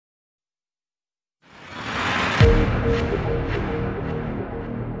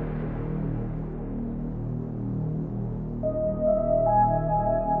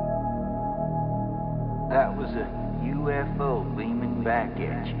back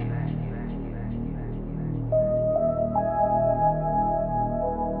at you.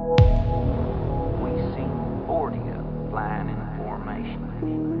 We seen 40 of them flying in formation.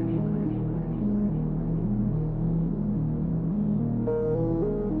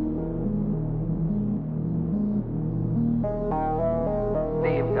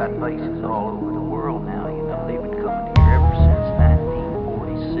 They've got bases all over the world now, you know. They've been coming here ever since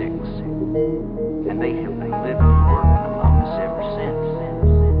 1946. And they have been living and working among us ever since.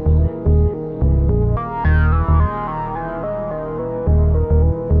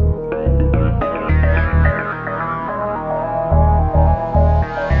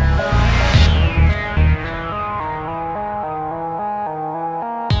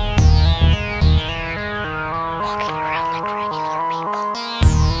 Walking around like regular people.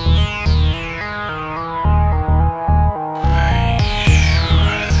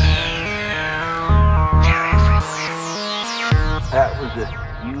 That was a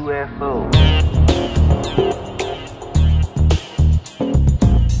UFO.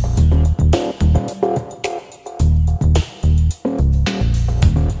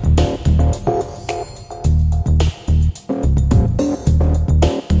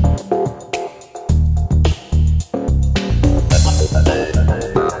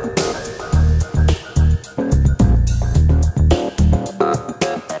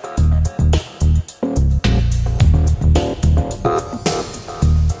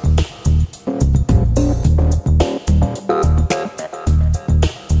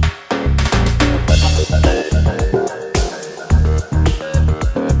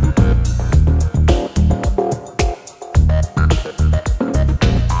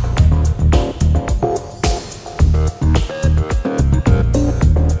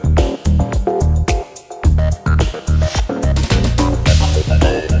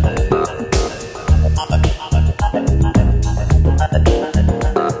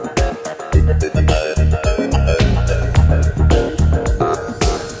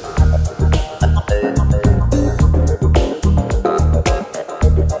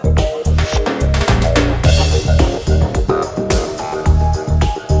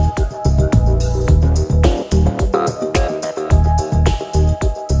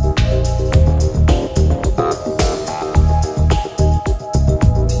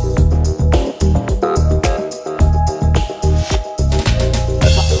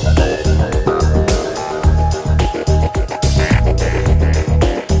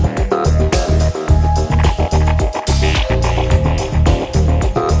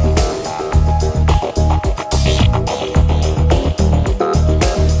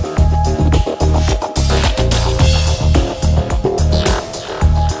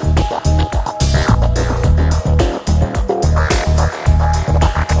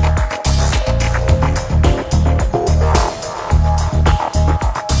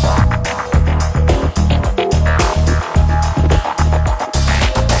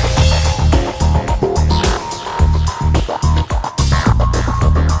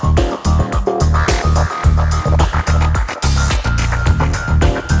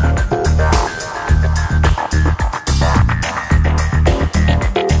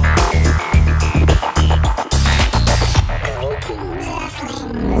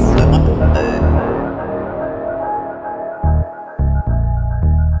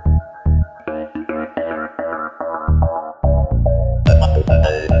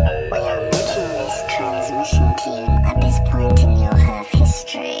 We are making this transmission to you at this point in your Earth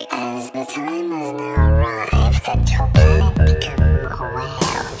history, as the time has now arrived that your planet become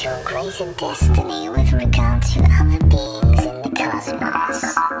aware of your greater destiny with regard to other beings in the cosmos.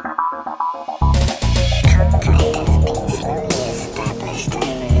 Contact has been slowly established over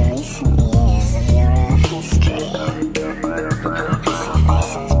the recent years of your Earth history. The purpose of this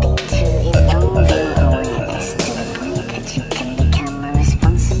has been to evolve your awareness to the point that you can become a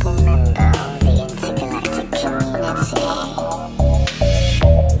responsible member of the intergalactic community.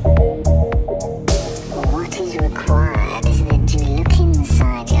 What is required is that you look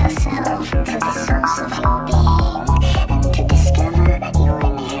inside yourself for the source of your being and to discover your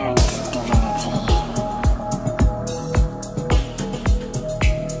inherent